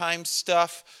time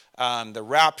stuff, the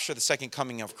rapture, the second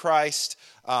coming of Christ,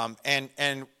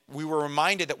 and we were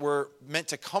reminded that we're meant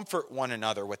to comfort one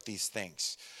another with these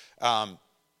things,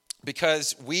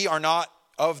 because we are not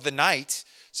of the night,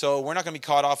 so we're not going to be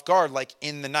caught off guard like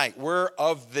in the night. We're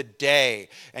of the day,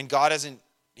 and God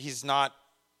He's not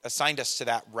assigned us to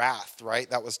that wrath, right?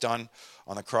 That was done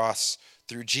on the cross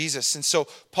through Jesus. And so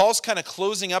Paul's kind of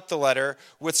closing up the letter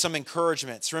with some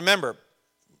encouragements. Remember,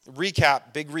 big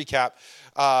recap.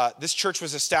 This church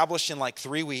was established in like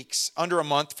 3 weeks, under a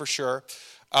month for sure.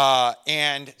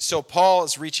 And so Paul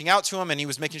is reaching out to them, and he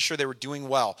was making sure they were doing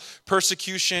well.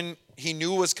 Persecution, he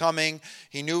knew was coming.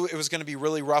 He knew it was going to be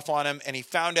really rough on him, and he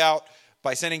found out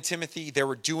by sending Timothy, they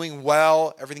were doing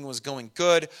well, everything was going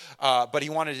good, but he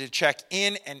wanted to check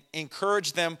in and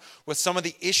encourage them with some of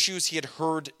the issues he had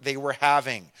heard they were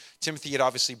having. Timothy had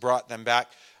obviously brought them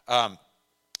back.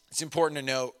 It's important to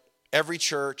note, every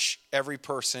church, every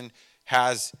person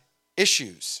has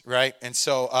issues, right? And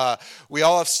so we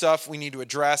all have stuff we need to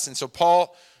address, and so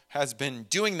Paul has been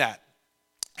doing that,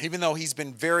 even though he's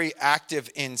been very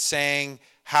active in saying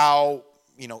how,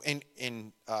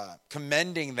 in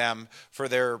commending them for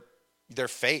their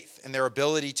faith and their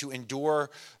ability to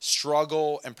endure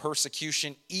struggle and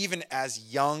persecution, even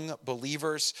as young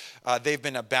believers. They've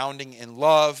been abounding in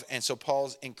love, and so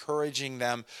Paul's encouraging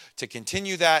them to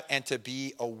continue that and to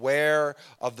be aware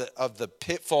of the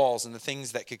pitfalls and the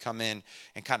things that could come in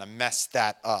and kind of mess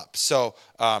that up. So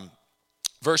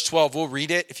verse 12, we'll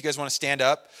read it. If you guys want to stand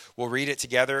up, we'll read it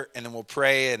together, and then we'll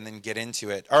pray and then get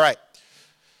into it. All right.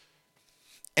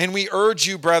 And we urge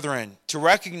you, brethren, to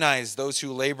recognize those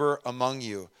who labor among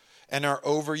you and are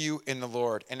over you in the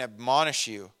Lord, and admonish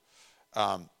you,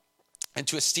 and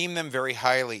to esteem them very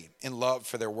highly in love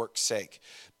for their work's sake.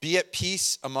 Be at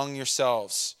peace among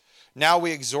yourselves. Now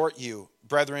we exhort you,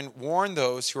 brethren, warn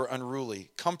those who are unruly,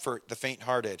 comfort the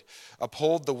faint-hearted,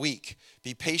 uphold the weak,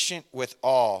 be patient with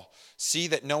all. See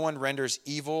that no one renders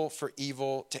evil for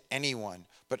evil to anyone,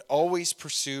 but always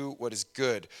pursue what is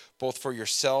good, both for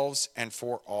yourselves and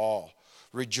for all.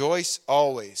 Rejoice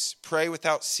always, pray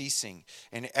without ceasing,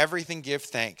 and everything give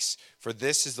thanks, for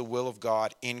this is the will of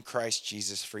God in Christ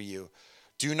Jesus for you.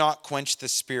 Do not quench the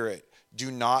spirit,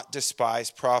 do not despise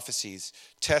prophecies,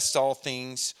 test all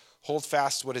things, hold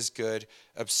fast what is good,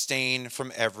 abstain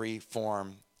from every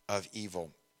form of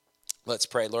evil. Let's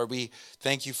pray. Lord, we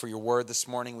thank you for your word this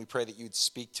morning. We pray that you'd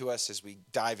speak to us as we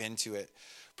dive into it.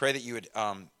 Pray that you would,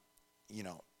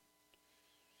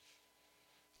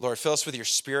 Lord, fill us with your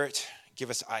spirit. Give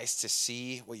us eyes to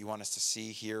see what you want us to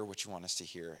see, hear what you want us to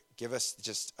hear. Give us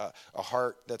just a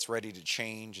heart that's ready to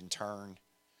change and turn,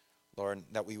 Lord,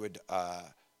 that we would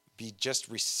be just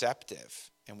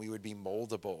receptive and we would be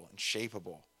moldable and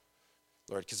shapeable,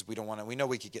 Lord, because we know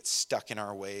we could get stuck in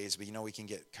our ways. We know we can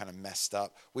get kind of messed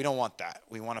up. We don't want that.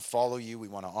 We want to follow you. We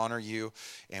want to honor you,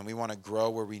 and we want to grow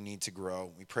where we need to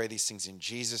grow. We pray these things in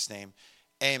Jesus' name.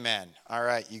 Amen. All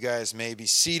right, you guys may be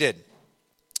seated.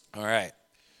 All right.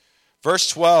 Verse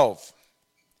 12.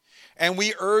 And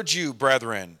we urge you,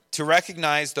 brethren, to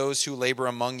recognize those who labor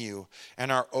among you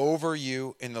and are over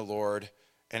you in the Lord,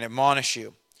 and admonish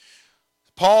you.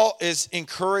 Paul is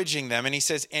encouraging them, and he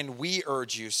says, and we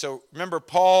urge you. So remember,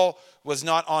 Paul was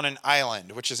not on an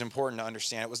island, which is important to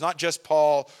understand. It was not just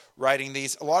Paul writing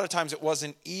these. A lot of times it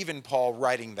wasn't even Paul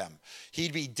writing them.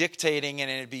 He'd be dictating, and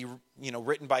it'd be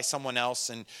written by someone else,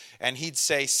 and he'd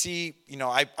say, see,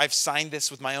 I've signed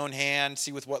this with my own hand.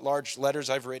 See with what large letters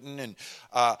I've written. And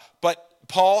but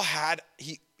Paul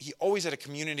he always had a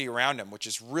community around him, which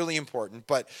is really important.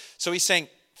 But so he's saying,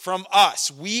 from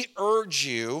us, we urge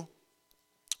you.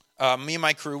 Me and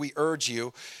my crew, we urge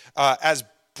you as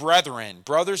brethren,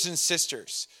 brothers and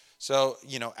sisters. So,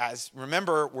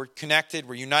 remember, we're connected,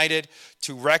 we're united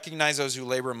to recognize those who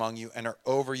labor among you and are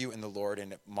over you in the Lord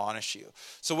and admonish you.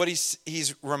 So what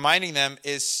he's reminding them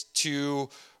is to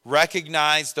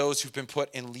recognize those who've been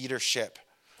put in leadership.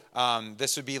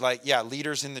 This would be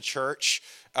leaders in the church,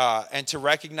 and to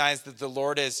recognize that the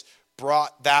Lord is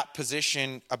brought that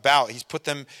position about. He's put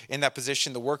them in that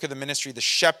position, the work of the ministry, the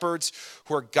shepherds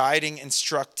who are guiding,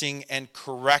 instructing, and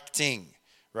correcting,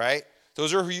 right?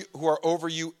 Those are who are over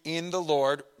you in the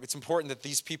Lord. It's important that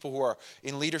these people who are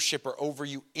in leadership are over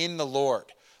you in the Lord.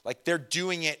 Like they're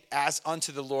doing it as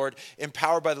unto the Lord,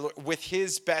 empowered by the Lord, with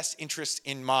his best interest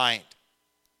in mind.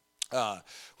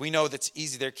 We know that's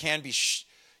easy. There can be,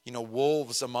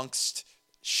 wolves amongst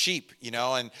sheep,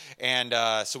 and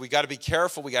so we got to be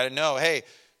careful. We got to know, hey,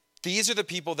 these are the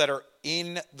people that are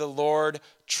in the Lord,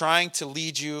 trying to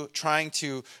lead you, trying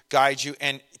to guide you,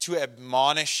 and to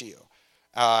admonish you.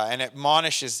 And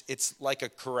admonish it's like a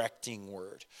correcting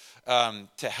word.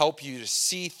 to help you to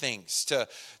see things,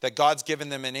 that God's given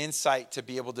them an insight to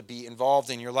be able to be involved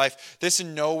in your life. This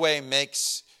in no way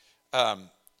makes,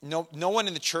 no one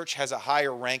in the church has a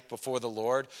higher rank before the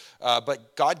Lord,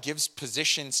 but God gives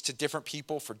positions to different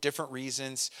people for different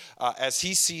reasons as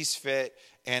he sees fit.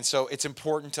 And so it's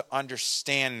important to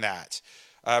understand that.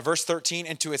 Verse 13,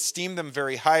 and to esteem them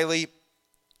very highly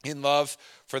in love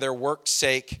for their work's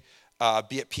sake,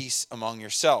 be at peace among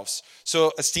yourselves.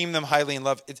 So esteem them highly in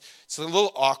love. It's a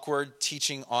little awkward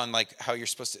teaching on like how you're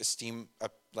supposed to esteem a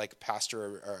pastor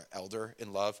or elder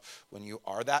in love when you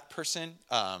are that person.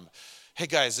 Hey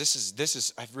guys, this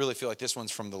is. I really feel like this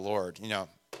one's from the Lord. No,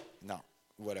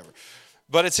 whatever.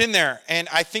 But it's in there, and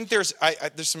I think there's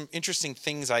some interesting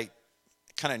things I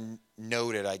kind of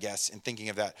noted, I guess, in thinking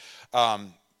of that.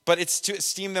 But it's to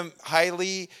esteem them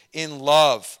highly in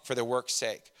love for their work's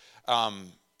sake.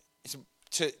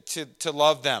 To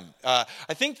love them.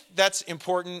 I think that's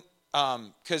important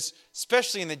because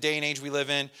especially in the day and age we live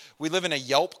in a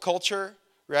Yelp culture,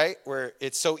 right? Where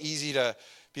it's so easy to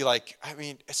be like, I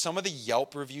mean, some of the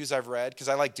Yelp reviews I've read, because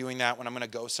I like doing that when I'm going to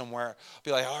go somewhere, I'll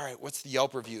be like, all right, what's the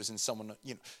Yelp reviews? And someone,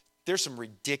 there's some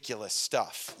ridiculous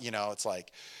stuff. It's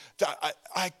like,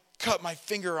 I cut my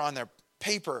finger on their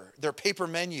paper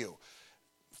menu,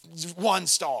 1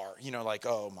 star, like,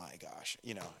 oh my gosh,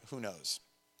 who knows?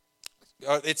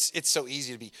 It's so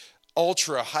easy to be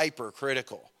ultra hyper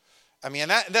critical. I mean,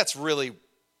 that's really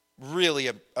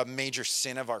a major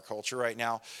sin of our culture right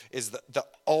now is the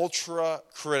ultra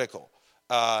critical,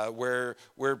 where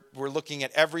we're looking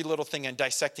at every little thing and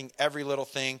dissecting every little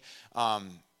thing,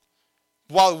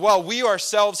 while we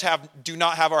ourselves do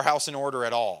not have our house in order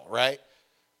at all, right?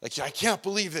 Like, I can't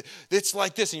believe that it's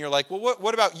like this. And you're like, well,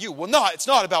 what about you? Well, no, it's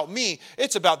not about me.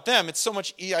 It's about them. It's so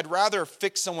much, I'd rather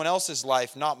fix someone else's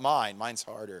life, not mine. Mine's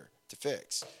harder to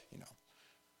fix,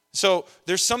 So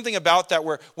there's something about that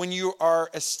where when you are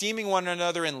esteeming one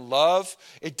another in love,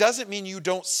 it doesn't mean you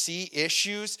don't see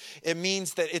issues. It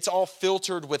means that it's all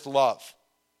filtered with love,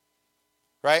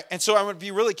 right? And so I'm going to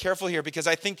be really careful here because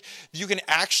I think you can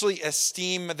actually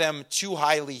esteem them too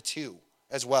highly too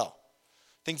as well.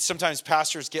 I think sometimes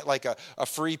pastors get like a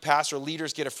free pass, or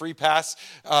leaders get a free pass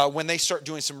when they start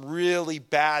doing some really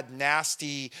bad,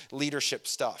 nasty leadership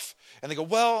stuff. And they go,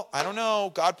 well, I don't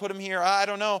know. God put them here. I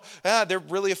don't know. They're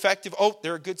really effective. Oh,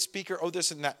 they're a good speaker. Oh,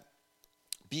 this and that.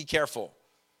 Be careful.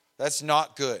 That's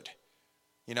not good.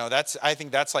 I think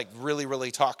that's like really,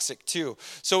 really toxic too.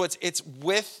 So it's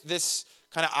with this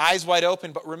kind of eyes wide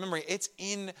open, but remember, it's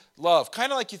in love.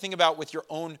 Kind of like you think about with your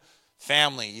own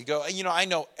family. You go, I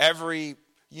know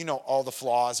all the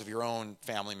flaws of your own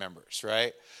family members,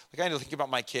 right? Like I know, think about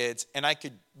my kids, and I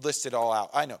could list it all out.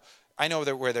 I know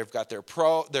where they've got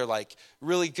they're like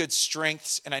really good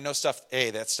strengths, and I know stuff.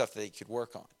 That's stuff that they could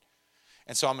work on.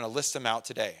 And so I'm going to list them out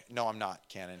today. No, I'm not,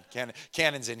 Cannon.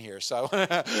 Cannon's in here, so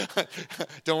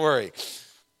don't worry.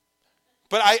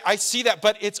 But I see that,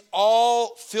 but it's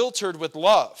all filtered with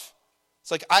love.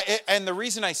 It's like, and the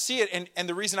reason I see it, and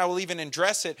the reason I will even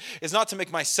address it, is not to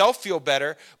make myself feel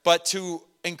better, but to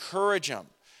encourage them.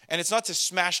 And it's not to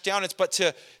smash down, but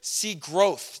to see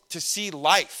growth, to see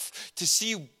life, to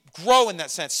see grow in that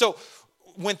sense. So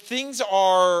when things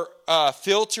are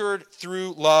filtered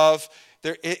through love,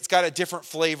 it's got a different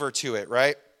flavor to it,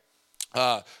 right?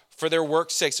 For their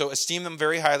work's sake. So esteem them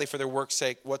very highly for their work's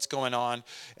sake, what's going on,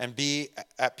 and be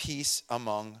at peace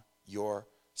among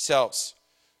yourselves.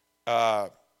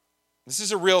 This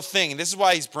is a real thing, and this is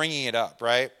why he's bringing it up,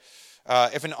 right?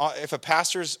 If a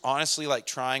pastor's honestly like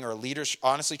trying, or a leader's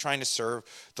honestly trying to serve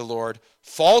the Lord,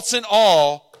 faults and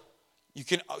all,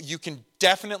 you can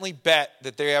definitely bet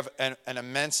that they have an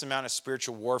immense amount of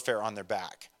spiritual warfare on their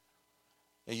back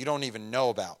that you don't even know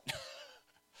about.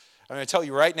 I'm going to tell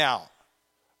you right now,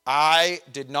 I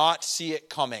did not see it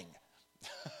coming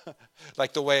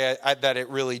like the way that it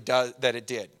really does, that it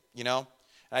did, And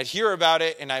I'd hear about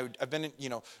it, and I've been, as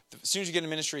soon as you get in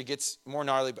ministry, it gets more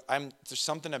gnarly. But there's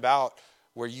something about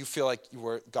where you feel like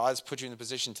where God's put you in the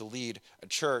position to lead a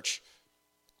church.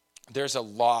 There's a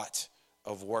lot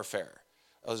of warfare.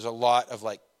 There's a lot of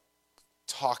like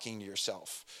talking to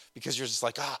yourself because you're just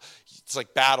like, it's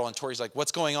like battle. And Tori's like,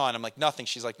 what's going on? I'm like, nothing.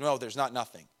 She's like, no, there's not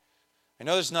nothing. I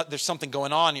know there's something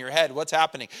going on in your head. What's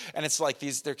happening? And it's like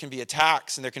there can be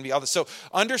attacks and there can be others. So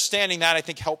understanding that, I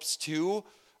think, helps too.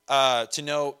 To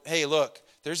know, hey, look,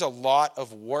 there's a lot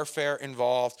of warfare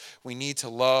involved. We need to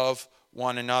love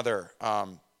one another.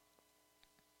 And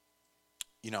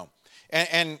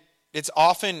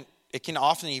it can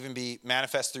often even be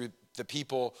manifest through the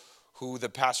people who the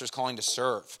pastor's calling to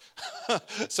serve.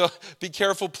 So be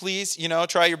careful, please.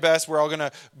 Try your best. We're all going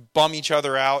to bum each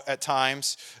other out at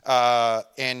times,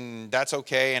 and that's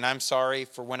okay. And I'm sorry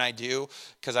for when I do,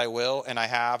 because I will, and I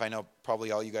have. I know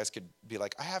probably all you guys could be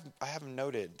like, I have them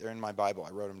noted. They're in my Bible.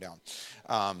 I wrote them down.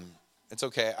 It's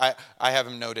okay. I have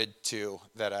them noted too,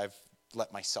 that I've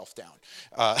let myself down.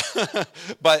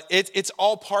 But it's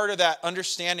all part of that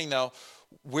understanding, though.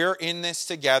 We're in this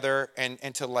together, and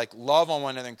to love on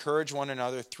one another, encourage one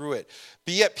another through it.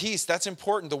 Be at peace. That's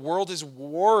important. The world is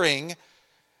warring,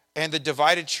 and the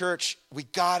divided church, we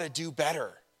got to do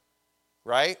better,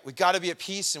 right? We got to be at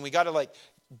peace, and we got to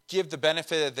give the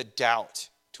benefit of the doubt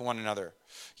to one another.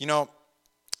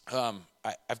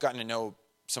 I've gotten to know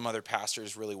some other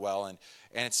pastors really well, and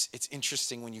it's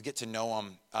interesting when you get to know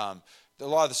them. A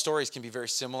lot of the stories can be very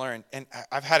similar, and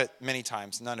I've had it many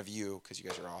times. None of you, because you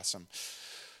guys are awesome.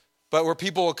 But where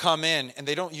people will come in, and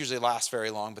they don't usually last very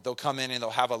long, but they'll come in and they'll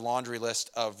have a laundry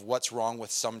list of what's wrong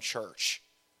with some church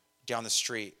down the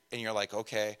street. And you're like,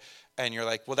 okay. And you're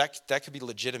like, well, that could be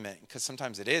legitimate, because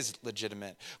sometimes it is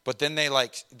legitimate. But then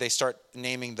they start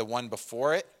naming the one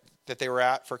before it that they were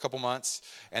at for a couple months,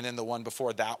 and then the one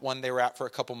before that one they were at for a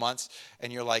couple months,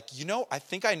 and you're like, I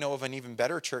think I know of an even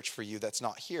better church for you that's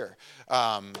not here,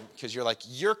 because you're like,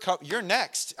 you're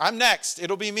next, I'm next,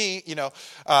 it'll be me,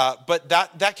 but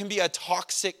that can be a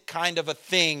toxic kind of a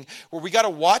thing where we got to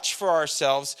watch for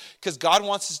ourselves, because God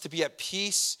wants us to be at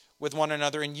peace with one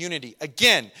another in unity.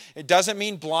 Again, it doesn't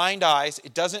mean blind eyes.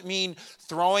 It doesn't mean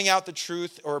throwing out the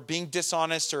truth or being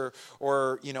dishonest or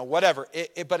whatever.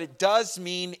 But it does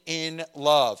mean in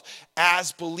love.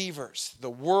 As believers, the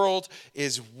world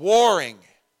is warring,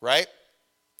 right?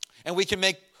 And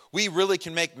we really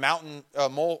can make mountains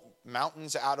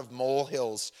out of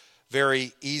molehills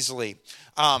very easily.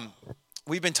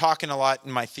 We've been talking a lot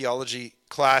in my theology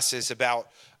classes about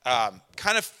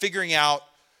kind of figuring out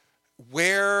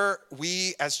where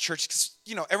we as church, because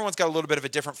everyone's got a little bit of a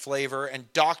different flavor,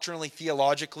 and doctrinally,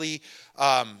 theologically,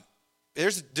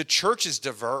 the church is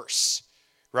diverse,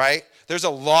 right? There's a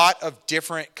lot of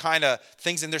different kind of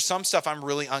things, and there's some stuff I'm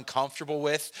really uncomfortable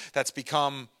with that's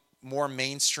become more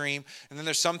mainstream, and then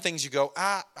there's some things you go,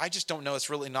 I just don't know, it's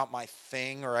really not my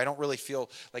thing, or I don't really feel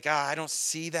like, I don't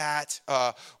see that,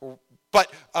 but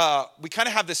we kind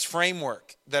of have this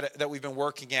framework that we've been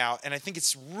working out, and I think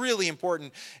it's really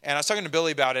important. And I was talking to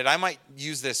Billy about it. I might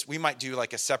use this. We might do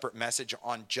a separate message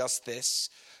on just this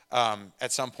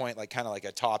at some point, kind of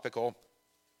a topical.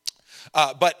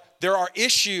 But there are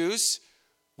issues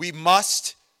we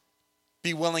must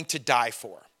be willing to die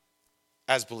for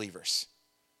as believers,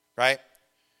 right?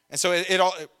 And so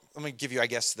let me give you, I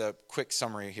guess, the quick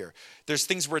summary here. There's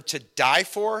things we're to die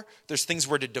for. There's things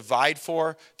we're to divide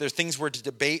for. There's things we're to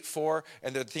debate for.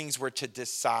 And there are things we're to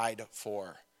decide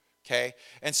for. Okay?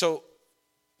 And so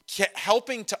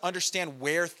helping to understand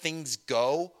where things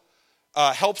go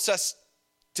helps us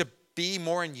to be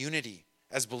more in unity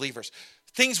as believers.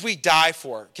 Things we die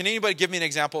for. Can anybody give me an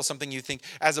example of something you think,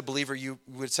 as a believer, you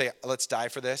would say, let's die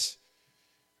for this?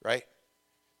 Right?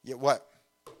 Yeah, what?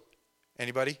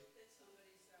 Anybody?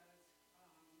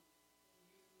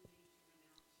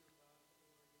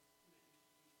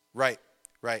 Right.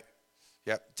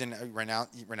 Yep.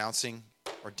 Renouncing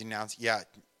or denounce. Yeah.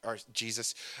 Or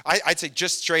Jesus. I'd say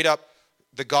just straight up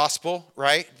the gospel,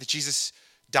 right? That Jesus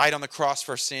died on the cross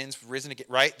for our sins, risen again,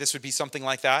 right? This would be something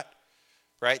like that,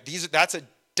 right? That's a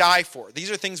die for.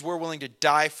 These are things we're willing to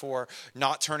die for,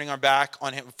 not turning our back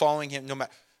on him, following him, no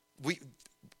matter.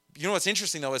 What's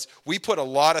interesting though is we put a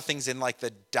lot of things in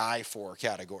the die for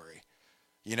category,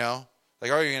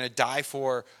 are you going to die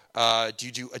for, do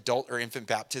you do adult or infant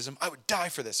baptism? I would die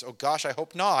for this. Oh gosh, I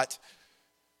hope not.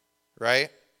 Right?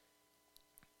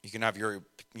 You can have your,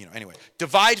 anyway.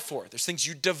 Divide for. There's things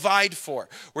you divide for.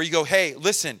 Where you go, hey,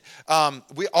 listen,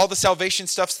 all the salvation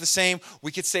stuff's the same.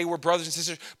 We could say we're brothers and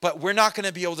sisters, but we're not going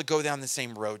to be able to go down the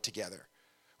same road together.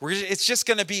 It's just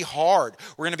going to be hard.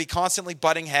 We're going to be constantly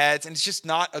butting heads, and it's just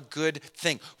not a good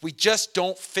thing. We just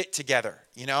don't fit together,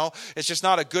 It's just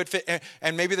not a good fit.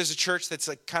 And maybe there's a church that's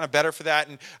kind of better for that.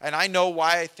 And I know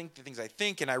why I think the things I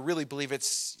think, and I really believe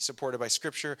it's supported by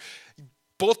Scripture.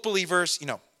 Both believers,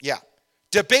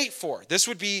 debate for. This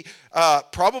would be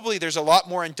probably there's a lot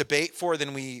more in debate for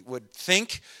than we would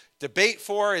think. Debate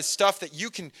for is stuff that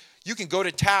you can go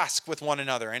to task with one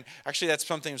another. And actually that's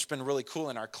something that's been really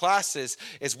cool in our classes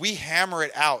is we hammer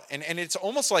it out. And it's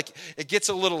almost like it gets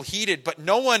a little heated, but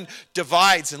no one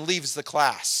divides and leaves the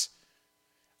class.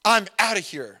 I'm out of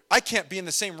here. I can't be in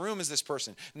the same room as this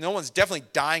person. No one's definitely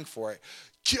dying for it.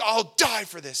 I'll die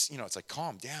for this. It's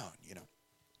calm down,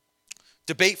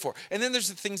 debate for. And then there's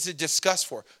the things to discuss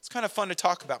for. It's kind of fun to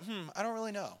talk about. I don't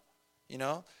really know.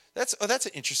 That's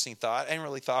an interesting thought. I hadn't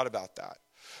really thought about that.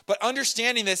 But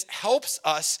understanding this helps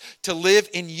us to live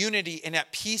in unity and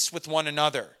at peace with one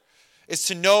another. Is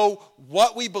to know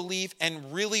what we believe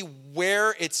and really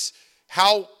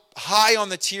how high on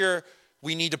the tier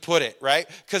we need to put it, right?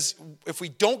 Because if we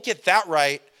don't get that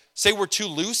right, say we're too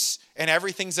loose and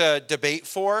everything's a debate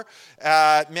for,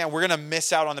 we're going to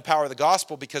miss out on the power of the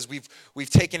gospel because we've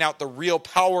taken out the real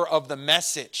power of the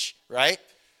message, right?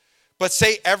 But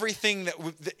say everything that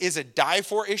is a die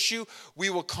for issue, we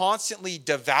will constantly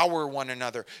devour one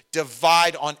another,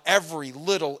 divide on every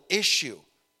little issue.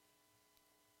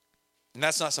 And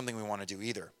that's not something we want to do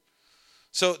either.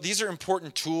 So these are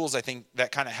important tools, I think,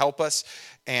 that kind of help us.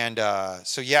 And I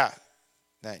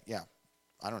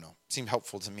don't know, seemed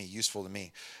helpful to me, useful to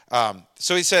me.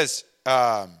 So he says,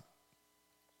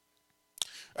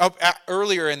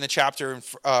 earlier in the chapter,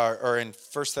 or in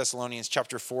 1 Thessalonians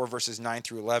chapter 4, verses 9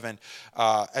 through 11,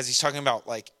 as he's talking about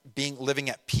like living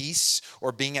at peace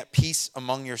or being at peace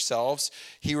among yourselves,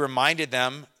 he reminded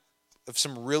them of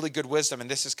some really good wisdom, and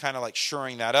this is kind of like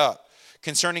shoring that up.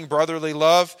 Concerning brotherly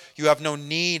love, you have no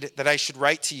need that I should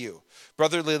write to you.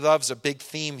 Brotherly love is a big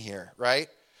theme here, right?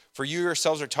 For you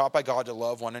yourselves are taught by God to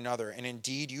love one another, and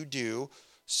indeed you do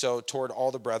so toward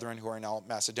all the brethren who are in all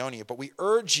Macedonia. But we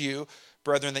urge you,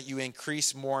 brethren, that you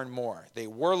increase more and more. They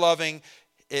were loving,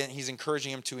 and he's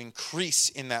encouraging them to increase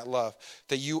in that love,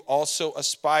 that you also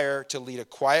aspire to lead a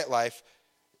quiet life,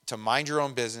 to mind your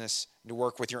own business, and to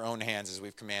work with your own hands as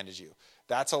we've commanded you.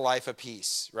 That's a life of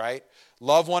peace, right?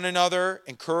 Love one another,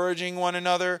 encouraging one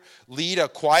another, lead a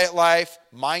quiet life,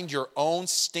 mind your own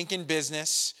stinking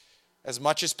business as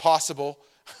much as possible,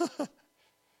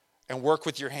 and work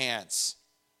with your hands.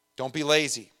 Don't be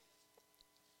lazy.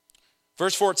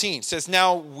 Verse 14 says,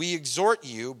 now we exhort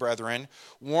you, brethren,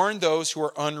 warn those who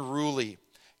are unruly,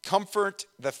 comfort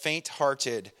the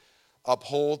faint-hearted,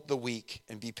 uphold the weak,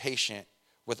 and be patient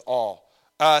with all.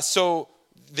 So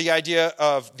the idea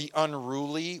of the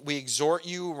unruly, we exhort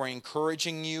you, we're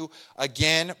encouraging you.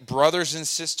 Again, brothers and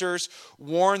sisters,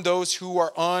 warn those who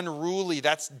are unruly.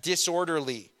 That's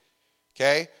disorderly.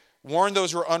 Okay? Warn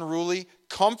those who are unruly.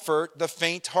 Comfort the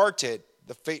faint-hearted.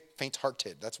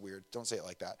 Faint-hearted. That's weird. Don't say it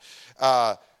like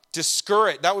that.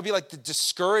 Discourage. That would be like the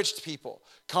discouraged people.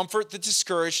 Comfort the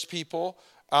discouraged people.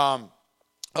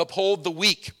 Uphold the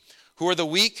weak. Who are the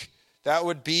weak? That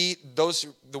would be those,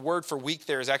 the word for weak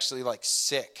there is actually like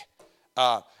sick.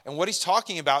 And what he's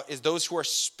talking about is those who are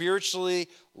spiritually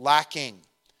lacking,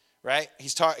 right?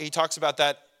 He talks about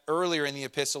that earlier in the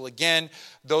epistle. Again,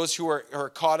 those who are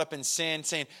caught up in sin,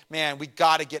 saying, man, we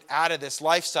got to get out of this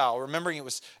lifestyle. Remembering it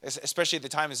was, especially at the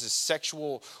time, is this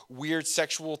weird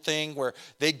sexual thing where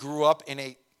they grew up in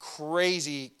a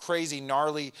crazy,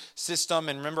 gnarly system.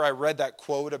 And remember, I read that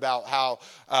quote about how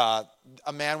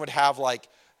a man would have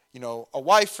a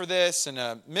wife for this and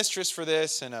a mistress for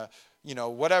this and a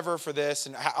whatever for this,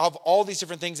 and have all these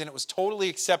different things, and it was totally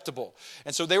acceptable.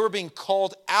 And so they were being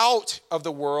called out of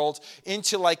the world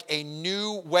into like a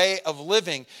new way of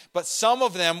living, but some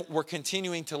of them were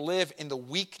continuing to live in the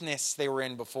weakness they were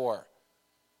in before.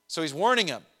 So he's warning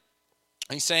them.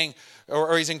 He's saying,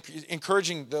 or he's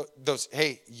encouraging those,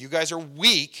 hey, you guys are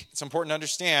weak. It's important to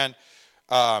understand.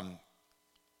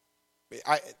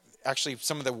 Actually,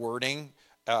 some of the wording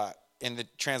in the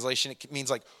translation, it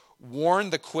means like, warn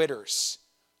the quitters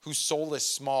whose soul is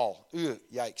small. Ugh,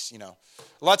 yikes, A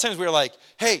lot of times we're like,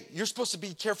 hey, you're supposed to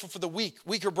be careful for the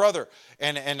weaker brother.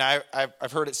 And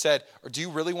I've heard it said, or do you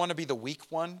really want to be the weak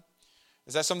one?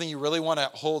 Is that something you really want to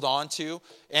hold on to?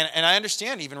 And I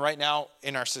understand even right now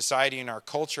in our society, in our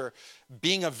culture,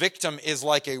 being a victim is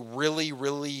like a really,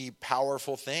 really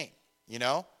powerful thing,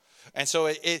 And so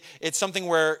it's something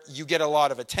where you get a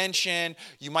lot of attention.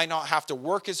 You might not have to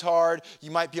work as hard.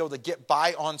 You might be able to get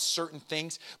by on certain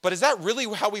things. But is that really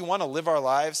how we want to live our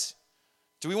lives?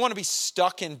 Do we want to be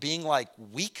stuck in being like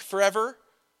weak forever?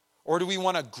 Or do we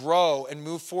want to grow and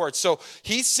move forward? So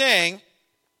he's saying,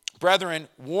 brethren,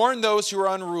 warn those who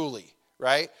are unruly,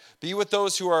 right? Be with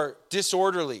those who are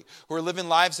disorderly, who are living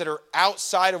lives that are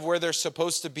outside of where they're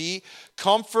supposed to be.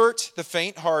 Comfort the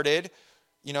faint-hearted,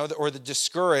 or the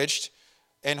discouraged,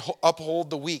 and uphold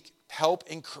the weak. Help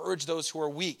encourage those who are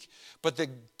weak. But the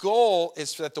goal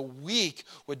is that the weak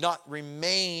would not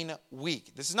remain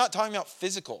weak. This is not talking about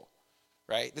physical,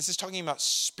 right? This is talking about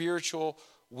spiritual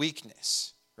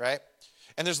weakness, right?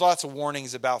 And there's lots of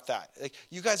warnings about that. Like,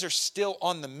 you guys are still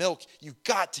on the milk. You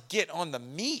got to get on the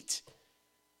meat.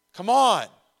 Come on.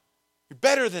 You're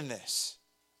better than this.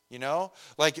 You know,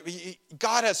 like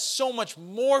God has so much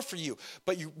more for you,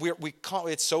 but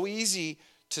it's so easy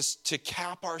to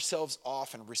cap ourselves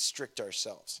off and restrict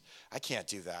ourselves. I can't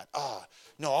do that.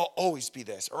 No, I'll always be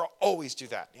this, or I'll always do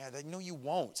that. Yeah, no, you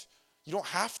won't. You don't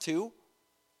have to,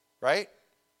 right?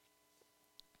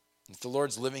 If the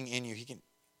Lord's living in you, He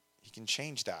can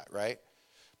change that, right?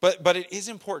 But it is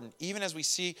important, even as we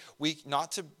see,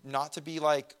 not to be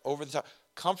like over the top.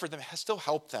 Comfort them, still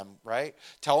help them, right?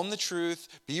 Tell them the truth,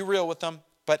 be real with them,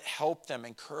 but help them,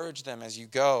 encourage them as you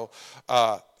go,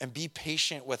 and be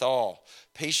patient with all.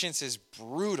 Patience is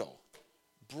brutal,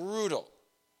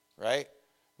 right?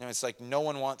 You know, it's like no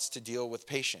one wants to deal with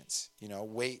patience. You know,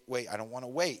 wait, I don't want to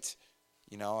wait.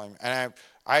 You know, and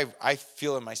I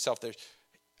feel in myself, I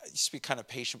used to be kind of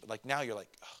patient, but like now you're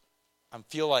like, I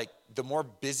feel like the more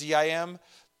busy I am,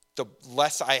 the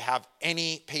less I have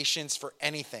any patience for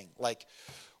anything. Like,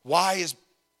 why is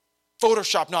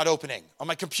Photoshop not opening on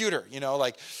my computer? You know,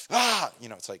 like,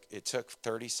 it's like it took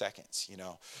 30 seconds, you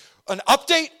know. An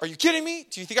update? Are you kidding me?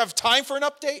 Do you think I have time for an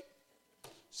update?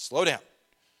 Slow down.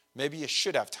 Maybe you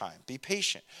should have time. Be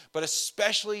patient. But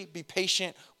especially be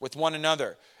patient with one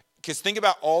another. Because think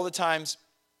about all the times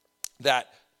that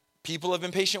people have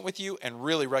been patient with you, and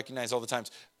really recognize all the times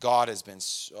God has been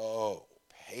so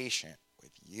patient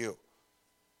with you.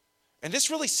 And this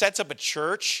really sets up a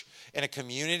church and a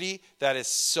community that is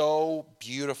so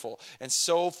beautiful and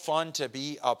so fun to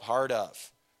be a part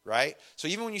of, right? So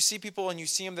even when you see people and you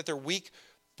see them that they're weak,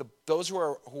 those who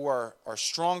are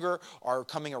stronger are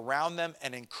coming around them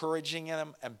and encouraging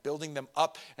them and building them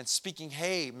up and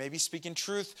maybe speaking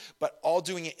truth, but all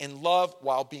doing it in love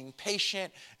while being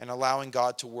patient and allowing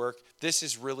God to work. This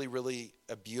is really, really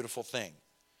a beautiful thing.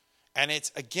 And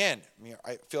it's, again,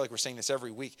 I feel like we're saying this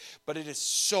every week, but it is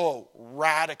so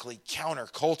radically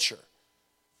counterculture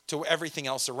to everything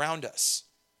else around us.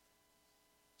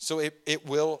 So it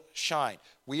will shine.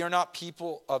 We are not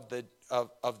people of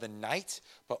the night,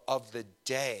 but of the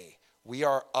day. We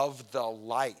are of the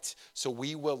light. So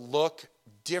we will look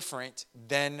different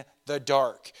than the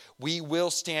dark. We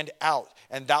will stand out,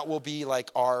 and that will be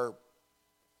like our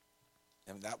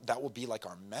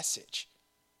message.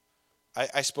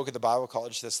 I spoke at the Bible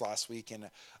college this last week, and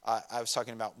I was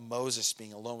talking about Moses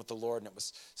being alone with the Lord, and it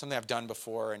was something I've done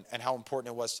before, and how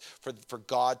important it was for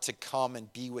God to come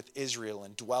and be with Israel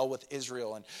and dwell with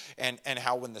Israel, and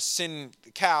how when the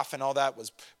calf and all that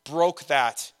broke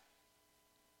that,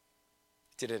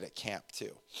 did it at camp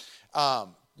too,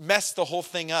 messed the whole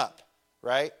thing up,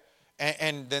 right?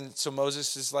 And then so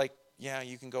Moses is like, yeah,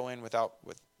 you can go in with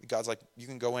God's like, you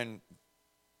can go in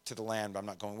to the land, but I'm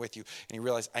not going with you. And he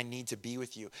realized, I need to be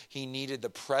with you. He needed the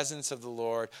presence of the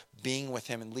Lord being with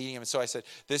him and leading him. And so I said,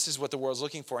 this is what the world's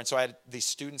looking for. And so I had these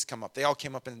students come up. They all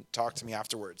came up and talked to me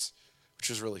afterwards, which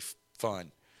was really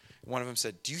fun. One of them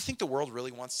said, do you think the world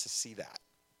really wants to see that?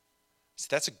 I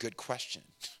said, that's a good question.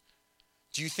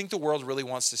 Do you think the world really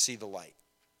wants to see the light?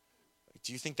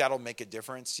 Do you think that'll make a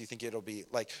difference? Do you think it'll be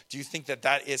like, do you think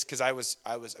that is, because I was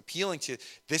appealing to,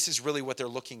 this is really what they're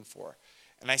looking for.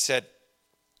 And I said,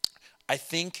 I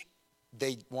think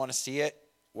they want to see it,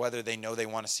 whether they know they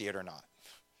want to see it or not.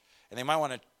 And they might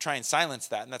want to try and silence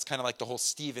that. And that's kind of like the whole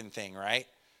Stephen thing, right?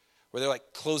 Where they're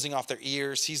like closing off their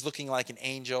ears. He's looking like an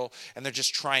angel, and they're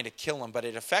just trying to kill him. But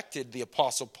it affected the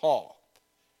Apostle Paul,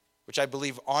 which I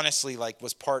believe honestly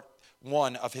was part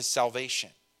one of his salvation.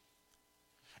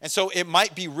 And so it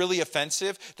might be really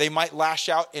offensive. They might lash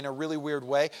out in a really weird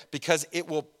way because it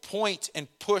will point and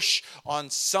push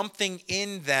on something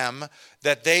in them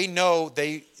that they know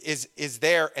is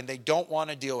there, and they don't want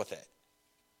to deal with it.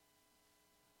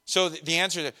 So the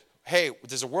answer to, hey,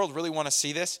 does the world really want to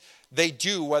see this? They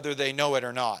do, whether they know it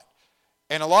or not.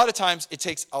 And a lot of times it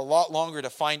takes a lot longer to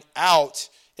find out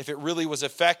if it really was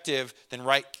effective than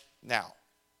right now.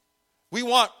 We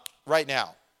want right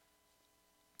now,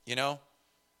 you know?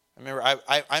 I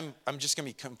remember, I'm just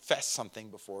going to confess something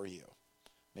before you.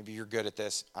 Maybe you're good at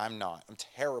this. I'm not. I'm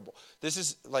terrible. This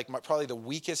is like probably the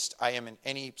weakest I am in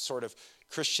any sort of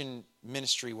Christian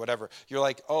ministry, whatever. You're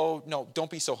like, oh, no, don't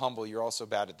be so humble. You're also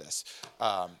bad at this.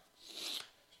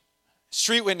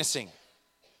 Street witnessing.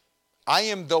 I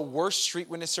am the worst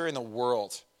street witnesser in the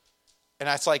world. And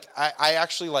it's like, I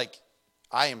actually like,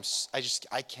 I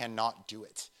cannot do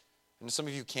it. And some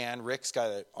of you can. Rick's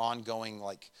got an ongoing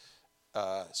like,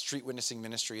 street witnessing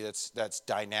ministry that's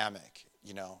dynamic.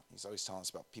 You know, he's always telling us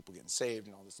about people getting saved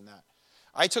and all this and that.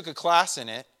 I took a class in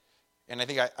it, and I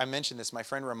think I mentioned this. My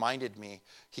friend reminded me.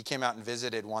 He came out and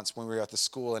visited once when we were at the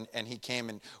school, and he came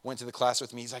and went to the class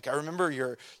with me. He's like, I remember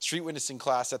your street witnessing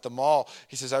class at the mall.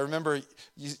 He says, I remember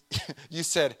you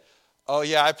said, Oh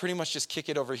yeah, I pretty much just kick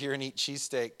it over here and eat a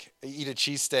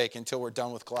cheesesteak until we're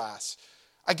done with class.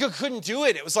 I couldn't do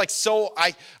it. It was like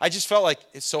I just felt like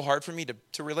it's so hard for me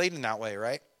to relate in that way,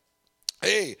 right?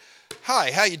 Hey, hi,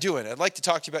 how you doing? I'd like to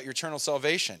talk to you about your eternal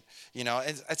salvation.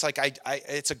 It's like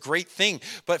it's a great thing,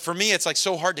 but for me, it's like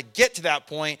so hard to get to that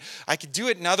point. I could do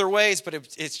it in other ways, but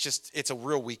it's a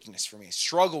real weakness for me. I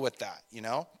struggle with that,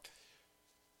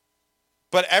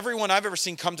 But everyone I've ever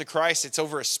seen come to Christ, it's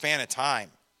over a span of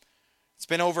time. It's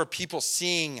been over people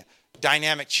seeing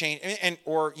dynamic change,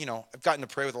 or I've gotten to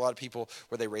pray with a lot of people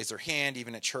where they raise their hand,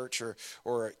 even at church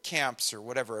or at camps or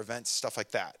whatever events, stuff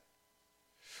like that.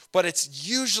 But it's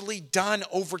usually done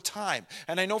over time.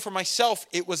 And I know for myself,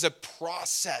 it was a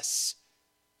process,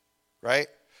 right?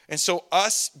 And so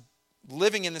us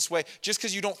living in this way, just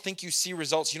because you don't think you see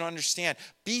results, you don't understand,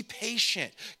 be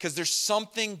patient because there's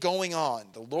something going on.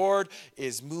 The Lord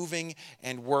is moving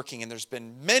and working. And there's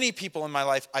been many people in my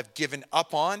life I've given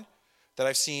up on that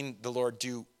I've seen the Lord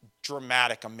do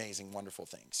dramatic, amazing, wonderful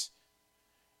things.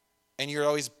 And you're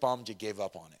always bummed you gave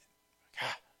up on it.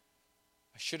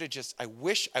 I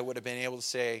wish I would have been able to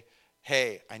say,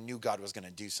 hey, I knew God was going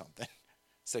to do something.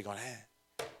 Instead of going,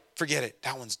 forget it.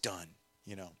 That one's done.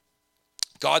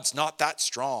 God's not that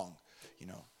strong.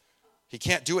 He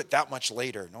can't do it that much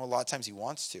later. No, a lot of times he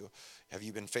wants to. Have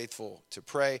you been faithful to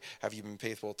pray? Have you been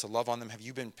faithful to love on them? Have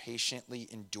you been patiently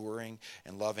enduring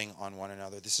and loving on one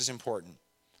another? This is important.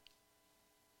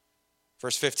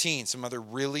 Verse 15, some other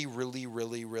really, really,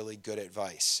 really, really good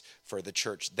advice for the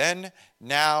church. Then,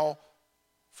 now,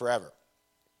 forever.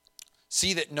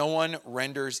 See that no one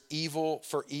renders evil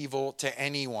for evil to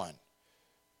anyone,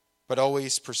 but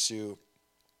always pursue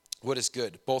what is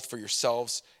good, both for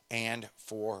yourselves and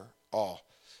for all.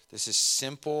 This is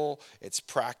simple, it's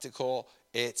practical,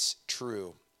 it's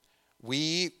true.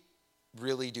 We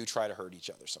really do try to hurt each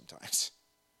other sometimes,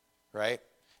 right?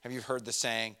 Have you heard the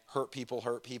saying, hurt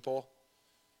people,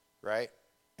 right?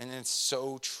 And it's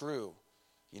so true.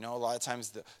 A lot of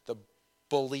times the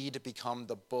bullied become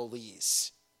the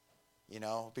bullies,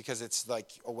 because it's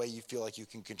like a way you feel like you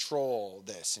can control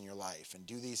this in your life and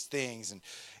do these things.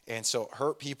 And so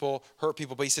hurt people.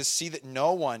 But he says, see that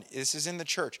no one, this is in the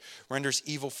church, renders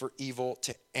evil for evil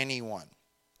to anyone,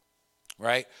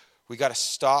 right? We got to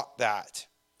stop that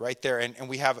right there. And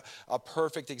we have a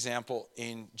perfect example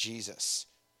in Jesus.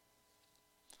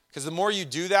 Because the more you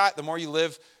do that, the more you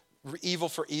live evil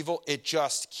for evil, it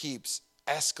just keeps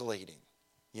escalating,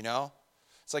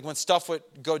 It's like when stuff would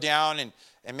go down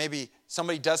and maybe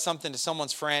somebody does something to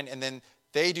someone's friend and then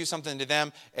they do something to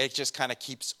them, it just kind of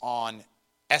keeps on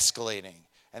escalating.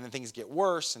 And then things get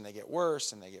worse and they get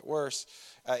worse and they get worse.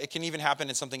 It can even happen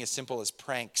in something as simple as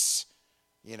pranks,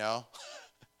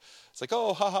 It's like,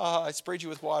 oh, ha, ha, ha, I sprayed you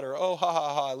with water. Oh, ha,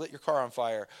 ha, ha, I lit your car on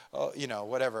fire. Oh,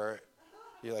 whatever.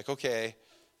 You're like, okay,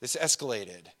 this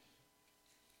escalated.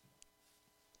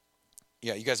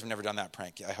 Yeah, you guys have never done that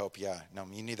prank, I hope. Yeah, no,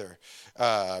 me neither.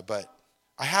 But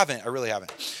I haven't. I really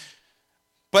haven't.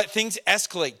 But things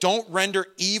escalate. Don't render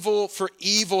evil for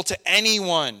evil to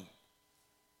anyone,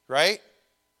 right?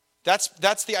 That's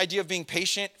the idea of being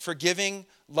patient, forgiving,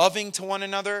 loving to one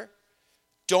another.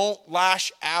 Don't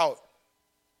lash out.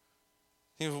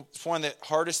 It's one of the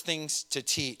hardest things to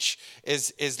teach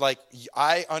is like,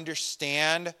 I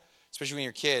understand, especially when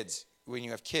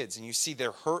you have kids and you see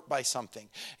they're hurt by something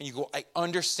and you go, I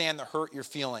understand the hurt you're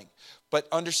feeling, but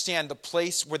understand the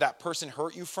place where that person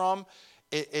hurt you from,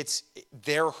 it's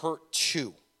their hurt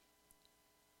too.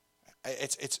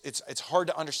 It's hard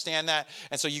to understand that.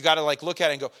 And so you got to like look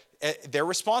at it and go, they're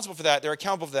responsible for that. They're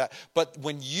accountable for that. But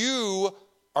when you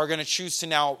are going to choose to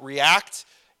now react,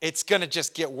 it's going to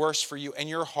just get worse for you. And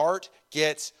your heart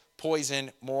gets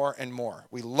poisoned more and more.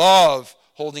 We love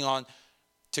holding on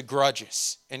to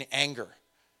grudges and anger.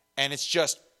 And it's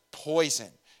just poison.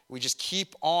 We just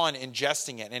keep on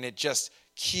ingesting it. And it just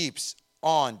keeps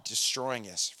on destroying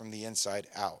us from the inside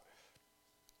out.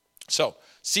 So,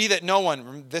 see that no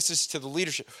one, this is to the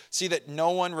leadership, see that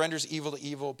no one renders evil to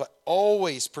evil, but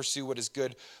always pursue what is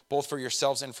good, both for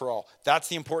yourselves and for all. That's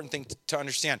the important thing to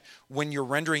understand. When you're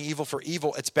rendering evil for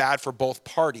evil, it's bad for both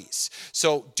parties.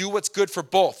 So, do what's good for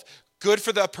both. Good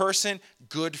for the person,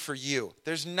 good for you.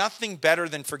 There's nothing better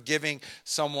than forgiving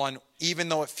someone, even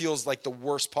though it feels like the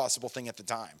worst possible thing at the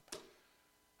time.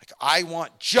 Like, I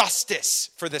want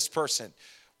justice for this person.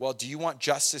 Well, do you want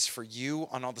justice for you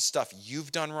on all the stuff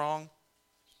you've done wrong?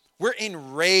 We're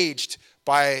enraged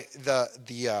by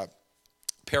the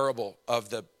parable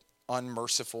of the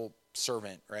unmerciful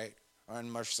servant, right?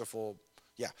 Unmerciful,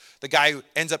 yeah. The guy who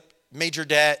ends up major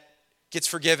debt, gets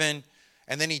forgiven,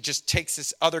 and then he just takes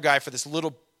this other guy for this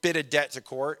little bit of debt to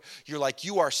court, you're like,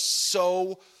 you are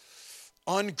so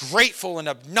ungrateful and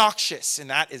obnoxious. And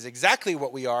that is exactly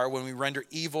what we are when we render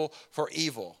evil for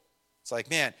evil. It's like,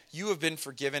 man, you have been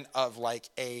forgiven of like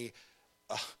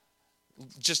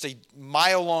just a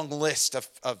mile-long list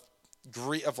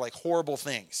of like horrible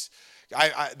things.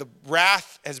 The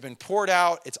wrath has been poured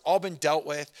out. It's all been dealt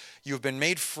with. You have been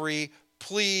made free.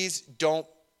 Please don't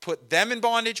put them in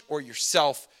bondage or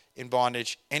yourself in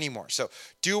bondage anymore. So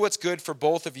do what's good for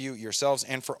both of you, yourselves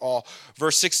and for all.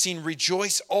 Verse 16,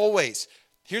 rejoice always.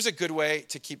 Here's a good way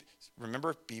to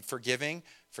remember, be forgiving,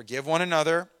 forgive one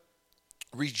another.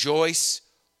 Rejoice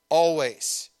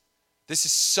always. This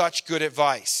is such good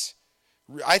advice.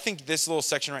 I think this little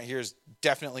section right here is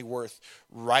definitely worth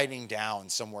writing down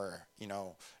somewhere,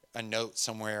 a note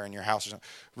somewhere in your house or something.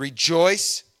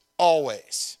 Rejoice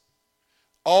always.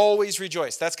 Always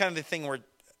rejoice. That's kind of the thing where,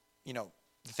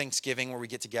 the Thanksgiving where we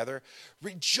get together.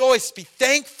 Rejoice, be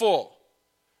thankful.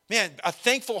 Man, a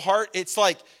thankful heart, it's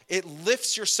like it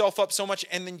lifts yourself up so much,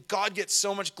 and then God gets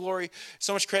so much glory,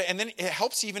 so much credit, and then it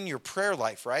helps even your prayer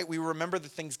life, right? We remember the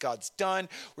things God's done.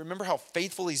 We remember how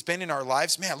faithful he's been in our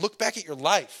lives. Man, look back at your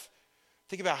life.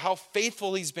 Think about how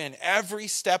faithful he's been every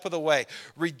step of the way.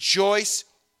 Rejoice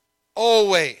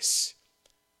always.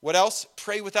 What else?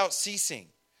 Pray without ceasing.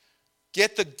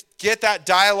 Get that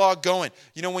dialogue going.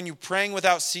 When you're praying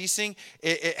without ceasing,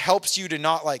 it helps you to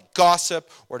not like gossip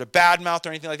or to badmouth or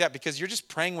anything like that, because you're just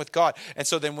praying with God. And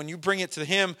so then when you bring it to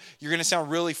him, you're going to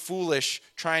sound really foolish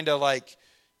trying to like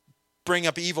bring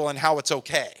up evil and how it's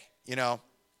okay,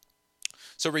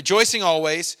 So rejoicing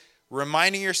always,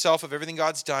 reminding yourself of everything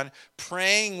God's done,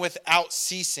 praying without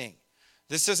ceasing.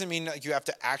 This doesn't mean that you have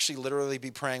to actually literally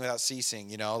be praying without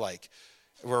ceasing, like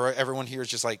where everyone here is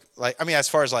just like as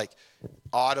far as like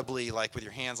audibly, like with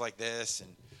your hands like this,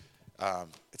 and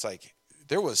it's like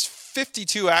there was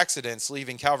 52 accidents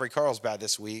leaving Calvary Carlsbad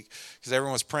this week because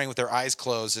everyone was praying with their eyes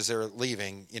closed as they were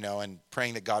leaving, and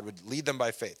praying that God would lead them by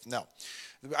faith. No,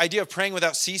 the idea of praying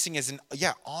without ceasing is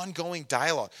ongoing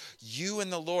dialogue. You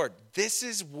and the Lord. This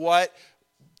is what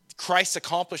Christ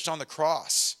accomplished on the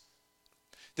cross.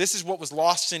 This is what was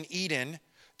lost in Eden.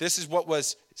 This is what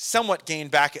was somewhat gained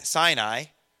back at Sinai,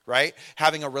 right?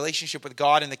 Having a relationship with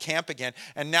God in the camp again,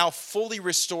 and now fully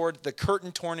restored, the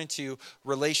curtain torn into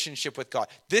relationship with God.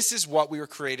 This is what we were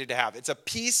created to have. It's a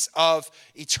piece of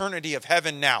eternity of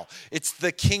heaven now. It's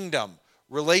the kingdom.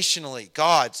 Relationally,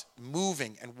 God's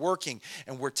moving and working,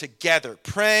 and we're together,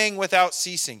 praying without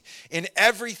ceasing. In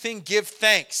everything, give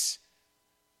thanks.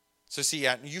 So see,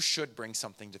 you should bring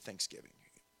something to Thanksgiving.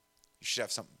 You should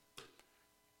have something.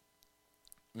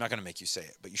 I'm not going to make you say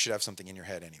it, but you should have something in your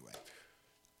head anyway.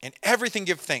 In everything,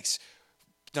 give thanks.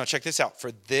 Now, check this out.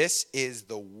 For this is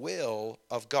the will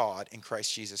of God in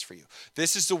Christ Jesus for you.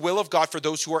 This is the will of God for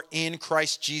those who are in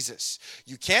Christ Jesus.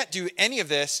 You can't do any of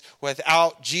this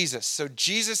without Jesus. So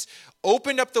Jesus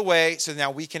opened up the way so now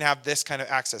we can have this kind of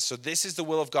access. So this is the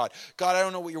will of God. God, I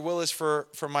don't know what your will is for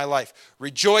my life.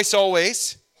 Rejoice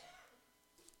always.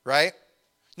 Right?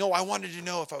 No, I wanted to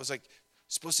know if I was like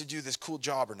supposed to do this cool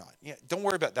job or not. Yeah, don't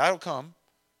worry about that. That'll come.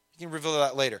 You can reveal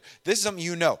that later. This is something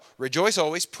you know. Rejoice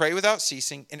always, pray without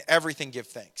ceasing, in everything give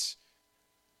thanks.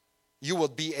 You will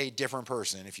be a different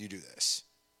person if you do this.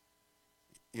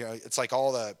 It's like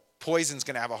all the poison's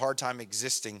going to have a hard time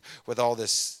existing with all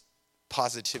this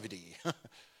positivity.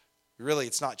 Really,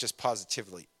 it's not just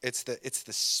positively. It's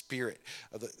the spirit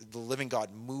of the living God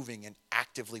moving and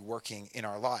actively working in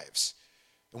our lives.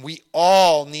 And we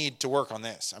all need to work on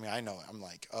this. I know. I'm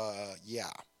like,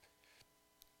 yeah.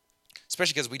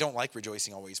 Especially because we don't like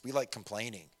rejoicing always. We like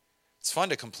complaining. It's fun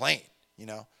to complain,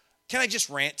 Can I just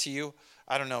rant to you?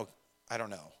 I don't know.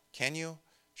 Can you?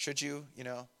 Should you?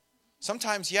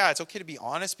 Sometimes, yeah, it's okay to be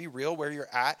honest, be real where you're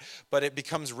at, but it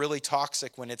becomes really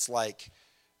toxic when it's like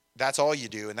that's all you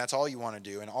do and that's all you want to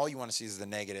do and all you want to see is the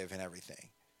negative and everything.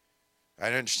 I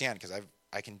understand because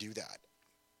I can do that.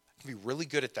 I can be really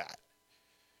good at that.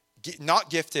 Not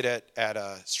gifted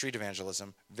at street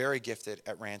evangelism, very gifted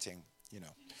at ranting,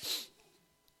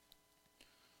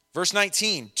 Verse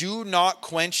 19, do not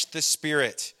quench the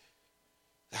spirit.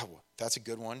 Oh, that's a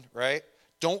good one, right?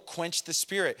 Don't quench the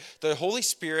spirit. The Holy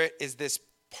Spirit is this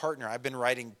partner. I've been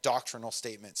writing doctrinal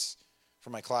statements for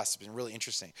my class. It's been really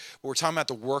interesting. But we're talking about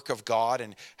the work of God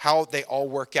and how they all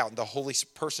work out. And the Holy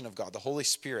person of God, the Holy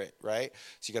Spirit, right?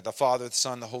 So you got the Father, the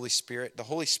Son, the Holy Spirit. The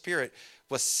Holy Spirit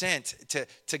was sent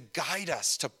to guide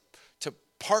us, to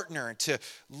partner, to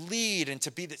lead, and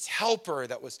to be this helper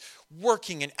that was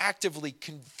working and actively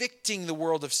convicting the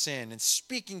world of sin and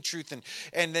speaking truth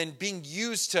and then being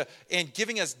used to and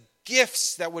giving us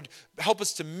gifts that would help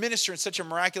us to minister in such a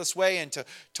miraculous way and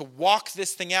to walk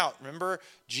this thing out. Remember,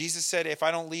 Jesus said, if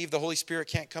I don't leave, the Holy Spirit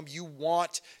can't come. You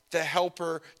want the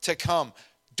helper to come.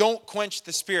 Don't quench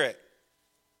the Spirit.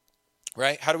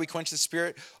 Right? How do we quench the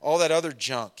Spirit? All that other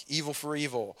junk, evil for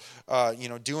evil,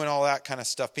 doing all that kind of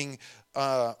stuff, being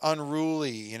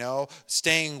unruly,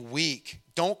 staying weak.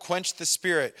 Don't quench the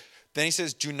Spirit. Then he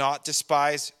says, do not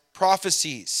despise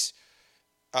prophecies.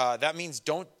 That means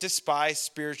don't despise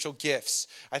spiritual gifts.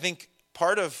 I think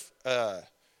part of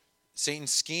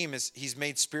Satan's scheme is he's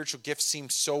made spiritual gifts seem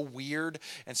so weird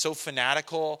and so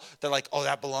fanatical that like, oh,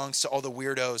 that belongs to all the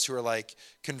weirdos who are like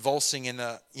convulsing in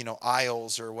the,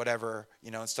 aisles or whatever,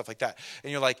 and stuff like that.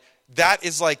 And you're like, that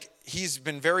is like, he's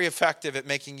been very effective at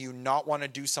making you not want to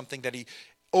do something that he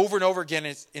over and over again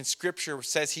in Scripture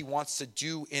says he wants to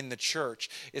do in the church,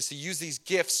 is to use these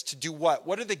gifts to do what?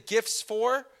 What are the gifts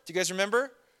for? Do you guys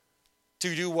remember?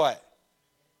 To do what?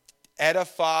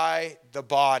 Edify the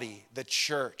body, the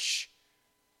church.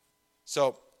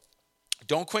 So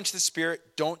don't quench the Spirit.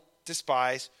 Don't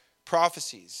despise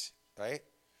prophecies, right?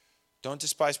 Don't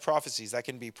despise prophecies. That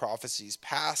can be prophecies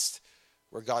past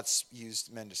where God's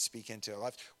used men to speak into our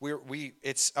lives.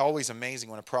 It's always amazing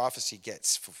when a prophecy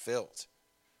gets fulfilled.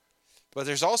 But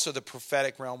there's also the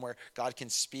prophetic realm where God can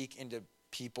speak into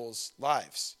people's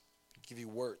lives, give you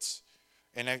words.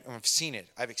 And I've seen it.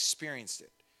 I've experienced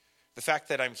it. The fact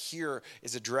that I'm here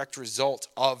is a direct result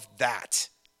of that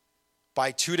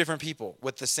by two different people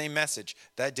with the same message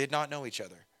that did not know each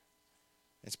other.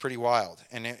 It's pretty wild.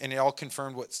 And it all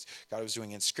confirmed what God was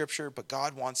doing in Scripture, but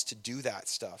God wants to do that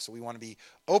stuff. So we want to be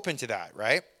open to that,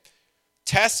 right?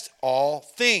 Test all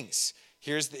things.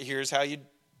 Here's how you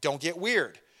don't get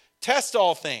weird. Test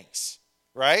all things,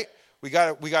 right? We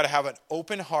got to have an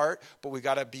open heart, but we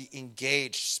got to be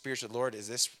engaged spiritually. Lord, is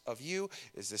this of you?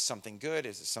 Is this something good?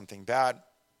 Is this something bad?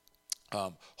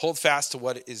 Hold fast to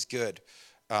what is good,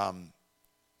 and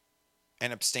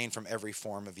abstain from every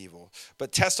form of evil.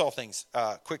 But test all things.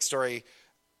 Quick story,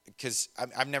 because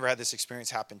I've never had this experience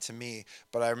happen to me,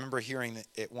 but I remember hearing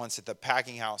it once at the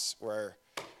packing house where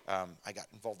I got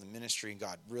involved in ministry, and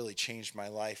God really changed my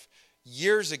life.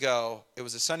 Years ago, it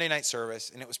was a Sunday night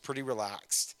service, and it was pretty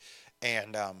relaxed.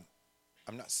 And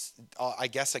I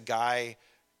guess a guy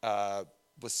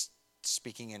was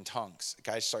speaking in tongues. A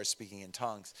guy started speaking in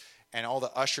tongues, and all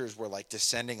the ushers were like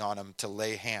descending on him to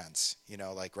lay hands,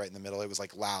 like right in the middle. It was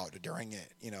like loud during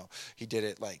it, he did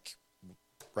it like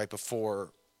right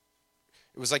before.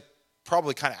 It was like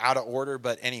probably kind of out of order,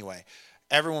 but anyway,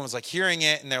 everyone was like hearing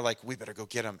it, and they're like, we better go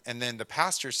get him. And then the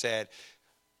pastor said,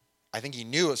 I think he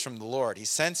knew it was from the Lord. He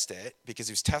sensed it because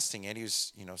he was testing it. He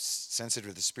was, sensitive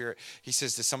to the Spirit. He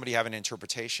says, does somebody have an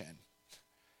interpretation?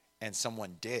 And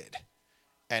someone did.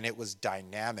 And it was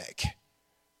dynamic.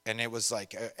 And it was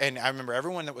like, and I remember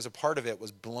everyone that was a part of it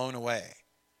was blown away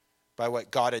by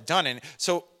what God had done. And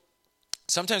so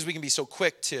sometimes we can be so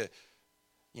quick to,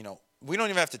 we don't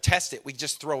even have to test it. We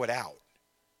just throw it out,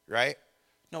 right?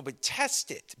 No, but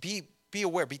test it. Be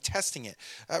aware, be testing it.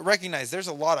 Recognize there's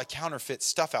a lot of counterfeit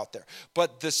stuff out there.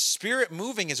 But the Spirit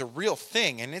moving is a real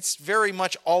thing, and it's very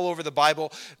much all over the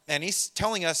Bible. And he's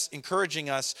telling us, encouraging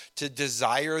us to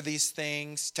desire these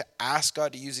things, to ask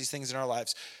God to use these things in our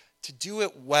lives, to do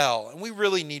it well. And we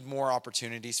really need more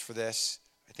opportunities for this,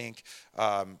 I think,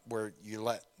 where you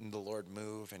let the Lord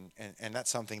move. And that's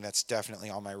something that's definitely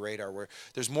on my radar, where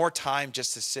there's more time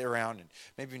just to sit around and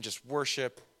maybe even just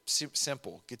worship,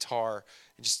 simple guitar,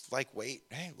 and just like wait,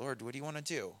 hey Lord, what do you want to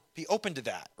do? Be open to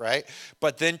that, right?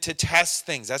 But then to test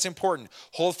things, that's important.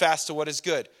 Hold fast to what is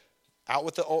good. Out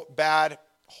with the bad,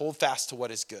 hold fast to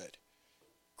what is good.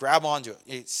 Grab onto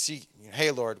it. See,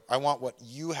 hey Lord, I want what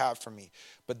you have for me.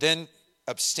 But then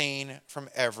abstain from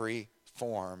every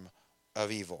form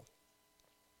of evil,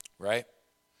 right?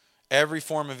 Every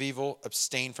form of evil,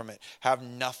 abstain from it. Have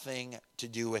nothing to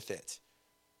do with it.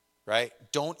 Right?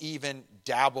 Don't even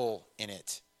dabble in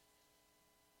it.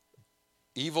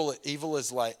 Evil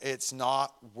is like, it's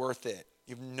not worth it.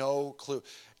 You have no clue.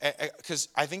 Because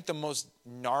I think the most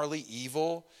gnarly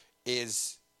evil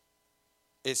is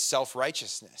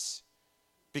self-righteousness.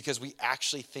 Because we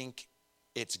actually think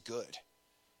it's good.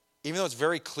 Even though it's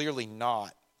very clearly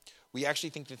not. We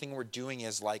actually think the thing we're doing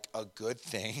is like a good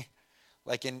thing.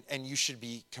 And you should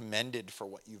be commended for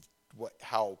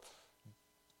how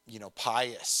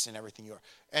pious and everything you are.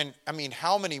 And I mean,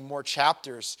 how many more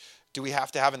chapters do we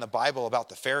have to have in the Bible about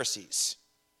the Pharisees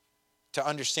to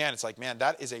understand? It's like, man,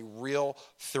 that is a real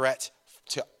threat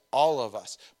to all of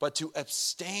us. But to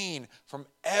abstain from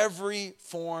every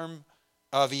form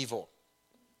of evil.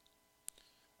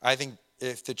 I think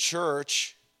if the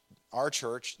church, our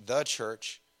church, the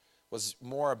church, was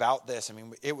more about this, I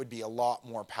mean, it would be a lot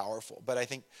more powerful. But I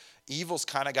think evil's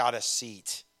kind of got a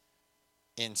seat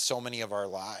in so many of our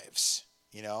lives,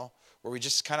 where we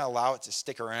just kind of allow it to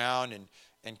stick around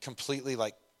and completely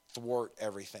like thwart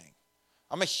everything.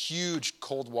 I'm a huge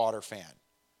cold water fan,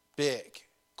 big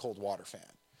cold water fan.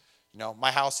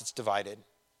 My house, it's divided.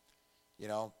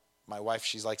 My wife,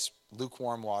 she likes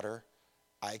lukewarm water.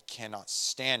 I cannot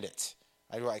stand it.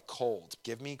 I like cold.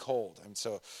 Give me cold. And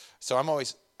so I'm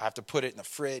always, I have to put it in the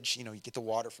fridge. You get the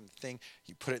water from the thing,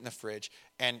 you put it in the fridge.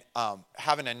 And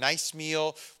having a nice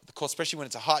meal, with the cold, especially when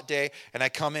it's a hot day, and I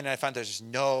come in and I find there's just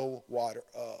no water.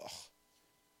 Ugh.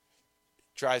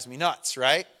 Drives me nuts,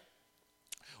 right?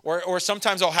 Or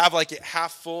sometimes I'll have like it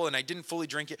half full and I didn't fully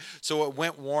drink it, so it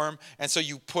went warm. And so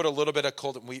you put a little bit of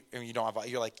cold, and you don't have,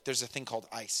 you're like, there's a thing called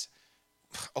ice.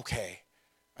 Okay,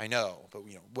 I know, but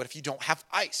what if you don't have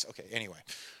ice? Okay, anyway.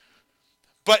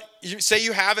 But you say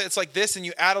you have it, it's like this, and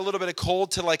you add a little bit of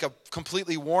cold to like a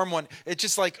completely warm one. It's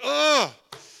just like, ugh.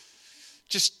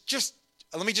 Just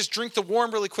let me just drink the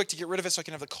warm really quick to get rid of it so I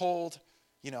can have the cold.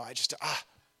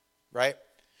 Right?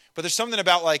 But there's something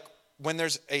about like when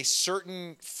there's a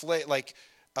certain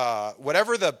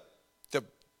whatever the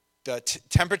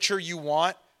temperature you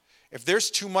want, if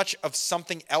there's too much of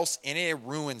something else in it, it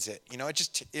ruins it.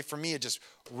 For me, it just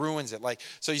ruins it. Like,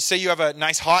 so you say you have a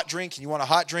nice hot drink and you want a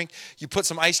hot drink, you put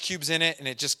some ice cubes in it and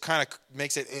it just kind of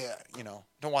makes it,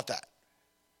 don't want that,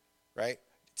 right?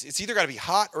 It's either got to be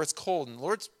hot or it's cold. And the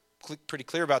Lord's pretty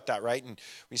clear about that, right? And when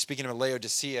he's speaking of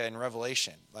Laodicea in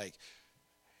Revelation, like,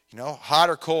 hot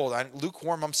or cold,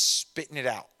 lukewarm, I'm spitting it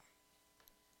out.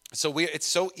 So it's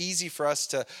so easy for us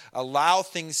to allow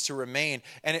things to remain,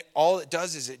 and all it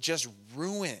does is it just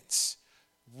ruins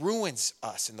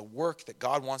us and the work that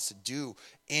God wants to do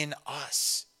in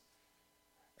us.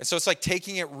 And so it's like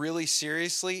taking it really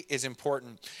seriously is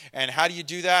important. And how do you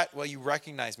do that? Well, you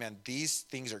recognize, man, these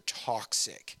things are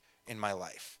toxic in my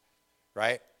life,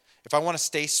 right? If I want to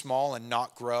stay small and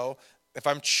not grow, if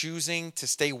I'm choosing to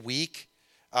stay weak,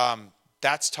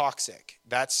 that's toxic.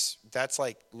 That's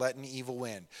like letting evil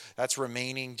win. That's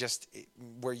remaining just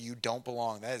where you don't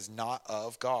belong. That is not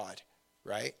of God,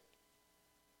 right?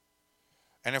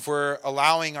 And if we're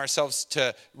allowing ourselves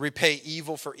to repay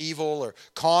evil for evil, or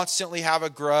constantly have a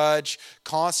grudge,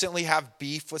 constantly have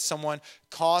beef with someone,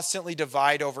 constantly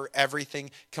divide over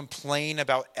everything, complain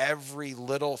about every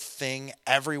little thing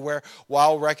everywhere,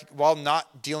 while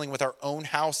not dealing with our own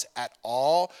house at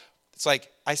all, it's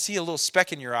like, I see a little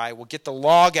speck in your eye. We'll get the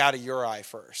log out of your eye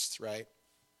first, right?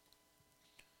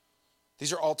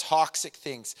 These are all toxic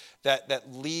things that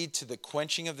lead to the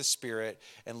quenching of the spirit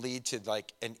and lead to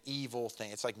like an evil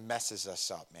thing. It's like messes us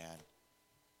up, man.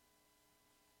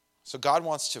 So God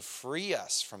wants to free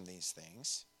us from these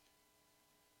things.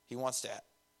 He wants to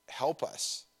help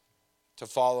us to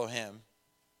follow him,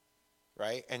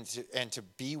 right? And to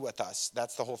be with us.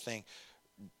 That's the whole thing.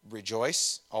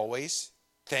 Rejoice always.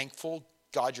 Thankful.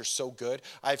 God, you're so good.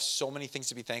 I have so many things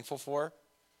to be thankful for.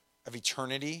 Of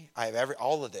eternity. I have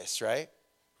all of this, right?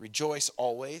 Rejoice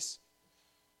always.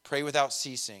 Pray without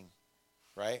ceasing,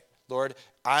 right? Lord,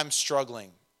 I'm struggling.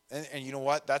 And you know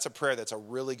what? That's a prayer. That's a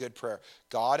really good prayer.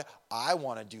 God, I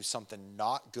want to do something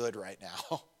not good right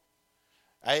now.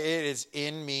 It is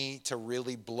in me to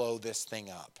really blow this thing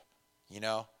up,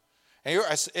 And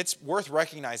it's worth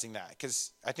recognizing that,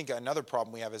 because I think another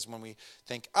problem we have is when we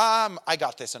think, I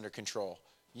got this under control.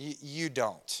 You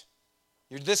don't.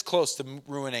 You're this close to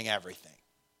ruining everything.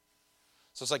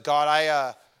 So it's like, God,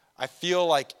 I feel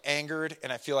like angered,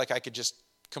 and I feel like I could just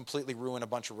completely ruin a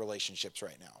bunch of relationships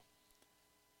right now.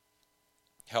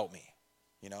 Help me.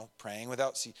 Praying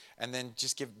without ceasing, and then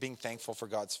just being thankful for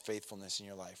God's faithfulness in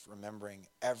your life, remembering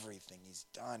everything he's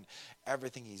done,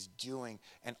 everything he's doing,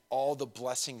 and all the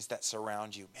blessings that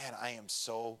surround you. Man, I am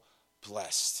so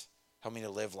blessed. Help me to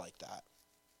live like that,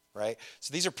 right?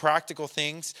 So these are practical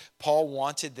things Paul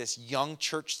wanted this young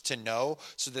church to know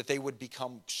so that they would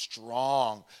become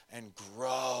strong and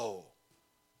grow.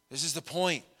 This is the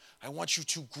point. I want you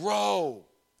to grow.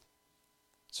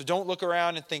 So don't look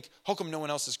around and think, how come no one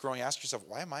else is growing? Ask yourself,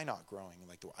 why am I not growing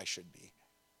like I should be?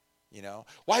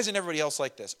 Why isn't everybody else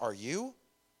like this? Are you?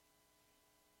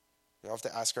 We have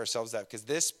to ask ourselves that, because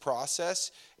this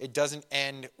process, it doesn't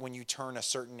end when you turn a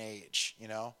certain age, It's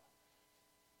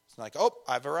not like,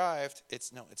 I've arrived.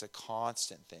 It's a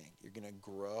constant thing. You're going to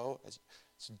grow.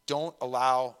 So don't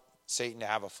allow Satan to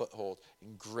have a foothold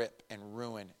and grip and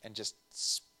ruin and just,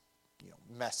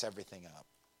 mess everything up.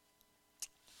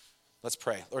 Let's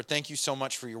pray. Lord, thank you so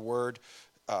much for your word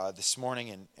this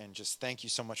morning, and just thank you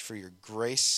so much for your grace.